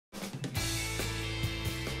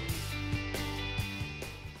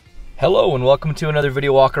Hello and welcome to another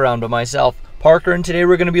video walk around by myself, Parker, and today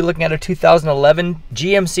we're going to be looking at a 2011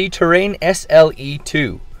 GMC Terrain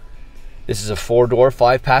SLE-2. This is a 4-door,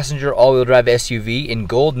 5-passenger all-wheel drive SUV in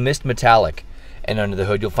gold mist metallic. And under the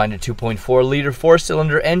hood you'll find a 2.4-liter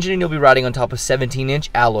 4-cylinder engine and you'll be riding on top of 17-inch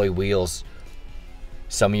alloy wheels.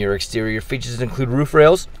 Some of your exterior features include roof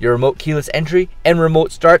rails, your remote keyless entry, and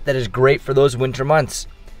remote start that is great for those winter months.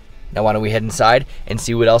 Now why don't we head inside and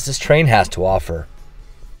see what else this Terrain has to offer.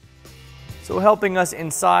 So helping us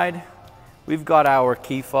inside, we've got our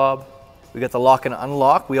key fob, we got the lock and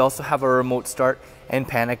unlock, we also have a remote start and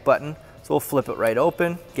panic button. So we'll flip it right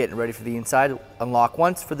open, getting ready for the inside, unlock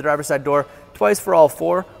once for the driver's side door, twice for all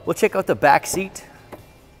four. We'll check out the back seat.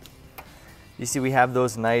 You see we have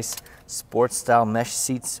those nice sports style mesh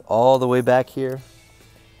seats all the way back here.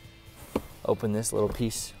 Open this little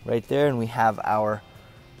piece right there and we have our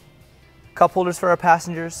cup holders for our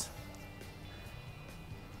passengers.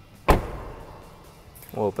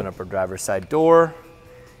 We'll open up our driver's side door.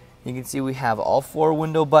 You can see we have all 4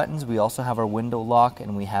 window buttons. We also have our window lock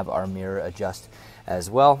and we have our mirror adjust as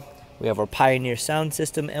well. We have our Pioneer sound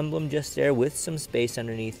system emblem just there with some space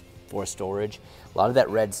underneath for storage. A lot of that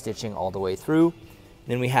red stitching all the way through.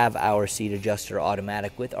 Then we have our seat adjuster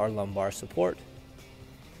automatic with our lumbar support.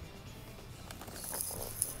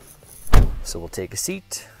 So we'll take a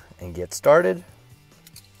seat and get started.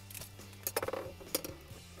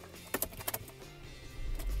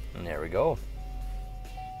 And there we go.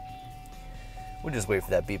 We'll just wait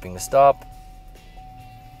for that beeping to stop.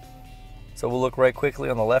 So we'll look right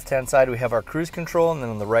quickly on the left hand side we have our cruise control, and then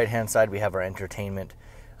on the right hand side we have our entertainment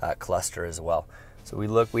cluster as well. So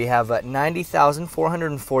we have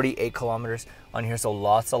 90,448 kilometers on here, so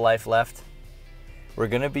lots of life left. We're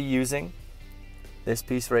going to be using this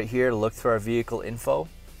piece right here to look through our vehicle info.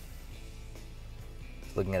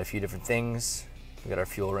 Looking at a few different things. We got our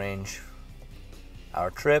fuel range, our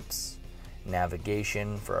trips,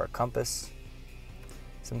 navigation for our compass,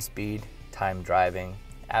 some speed, time driving,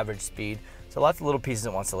 average speed. So lots of little pieces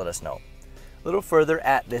it wants to let us know. A little further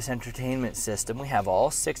at this entertainment system, we have all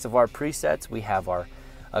 6 of our presets. We have our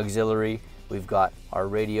auxiliary, we've got our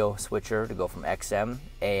radio switcher to go from XM,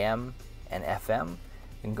 AM, and FM. You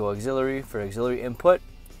can go auxiliary for auxiliary input.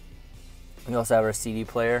 We also have our CD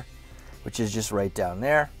player, which is just right down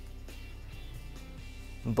there.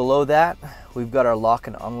 And below that, we've got our lock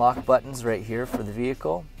and unlock buttons right here for the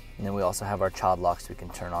vehicle. And then we also have our child locks we can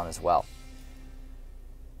turn on as well.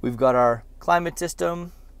 We've got our climate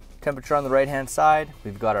system, temperature on the right hand side.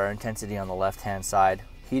 We've got our intensity on the left hand side,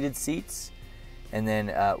 heated seats. And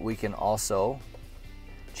then we can also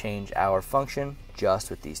change our function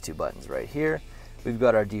just with these 2 buttons right here. We've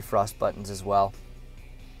got our defrost buttons as well.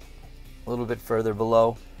 A little bit further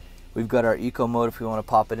below, we've got our eco mode if we want to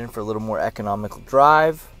pop it in for a little more economical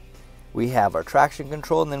drive. We have our traction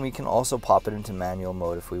control, and then we can also pop it into manual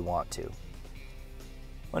mode if we want to.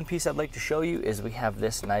 One piece I'd like to show you is we have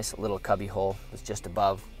this nice little cubby hole that's just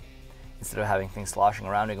above. Instead of having things sloshing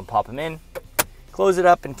around, you can pop them in, close it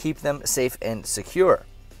up, and keep them safe and secure.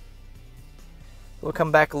 We'll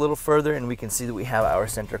come back a little further and we can see that we have our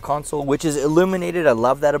center console, which is illuminated. I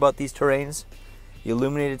love that about these Terrains. The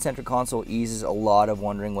illuminated center console eases a lot of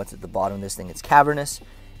wondering what's at the bottom of this thing. It's cavernous.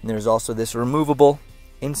 And there's also this removable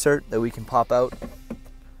insert that we can pop out.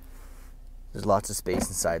 There's lots of space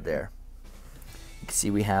inside there. You can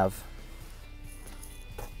see we have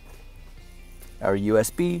our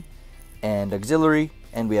USB and auxiliary,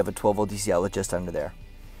 and we have a 12-volt DC outlet just under there.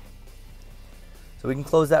 So we can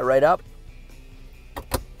close that right up,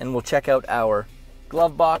 and we'll check out our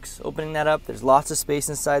glove box. Opening that up, there's lots of space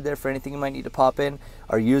inside there for anything you might need to pop in.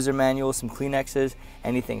 Our user manual, some Kleenexes,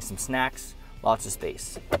 anything, some snacks, lots of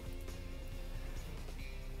space.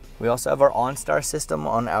 We also have our OnStar system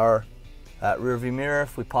on our rear view mirror.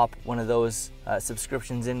 If we pop one of those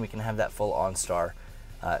subscriptions in, we can have that full OnStar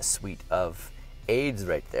suite of aids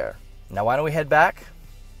right there. Now why don't we head back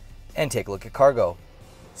and take a look at cargo.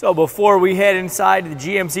 So before we head inside the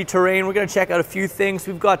GMC Terrain, we're going to check out a few things.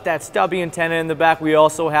 We've got that stubby antenna in the back. We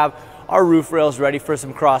also have our roof rails ready for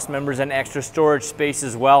some cross members and extra storage space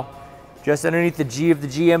as well. Just underneath the G of the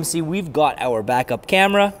GMC, we've got our backup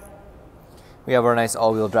camera. We have our nice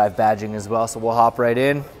all-wheel drive badging as well, so we'll hop right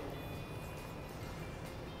in.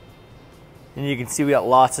 And you can see we got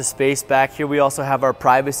lots of space back here. We also have our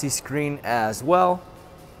privacy screen as well.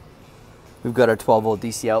 We've got our 12-volt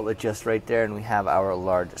DC outlet just right there, and we have our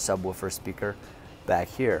large subwoofer speaker back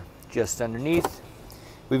here. Just underneath,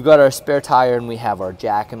 we've got our spare tire, and we have our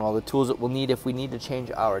jack and all the tools that we'll need if we need to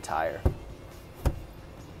change our tire.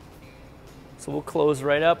 So we'll close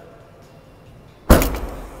right up.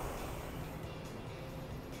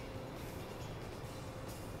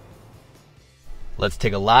 Let's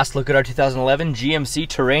take a last look at our 2011 GMC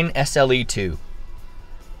Terrain SLE-2.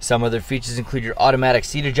 Some other features include your automatic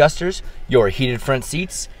seat adjusters, your heated front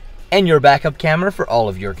seats, and your backup camera for all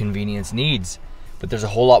of your convenience needs. But there's a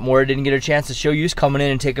whole lot more I didn't get a chance to show you. Coming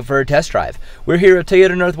in and take it for a test drive. We're here at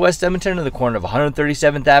Toyota Northwest Edmonton on the corner of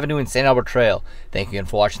 137th Avenue and St. Albert Trail. Thank you again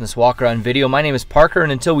for watching this walk around video. My name is Parker,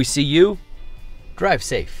 and until we see you, drive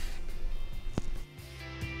safe.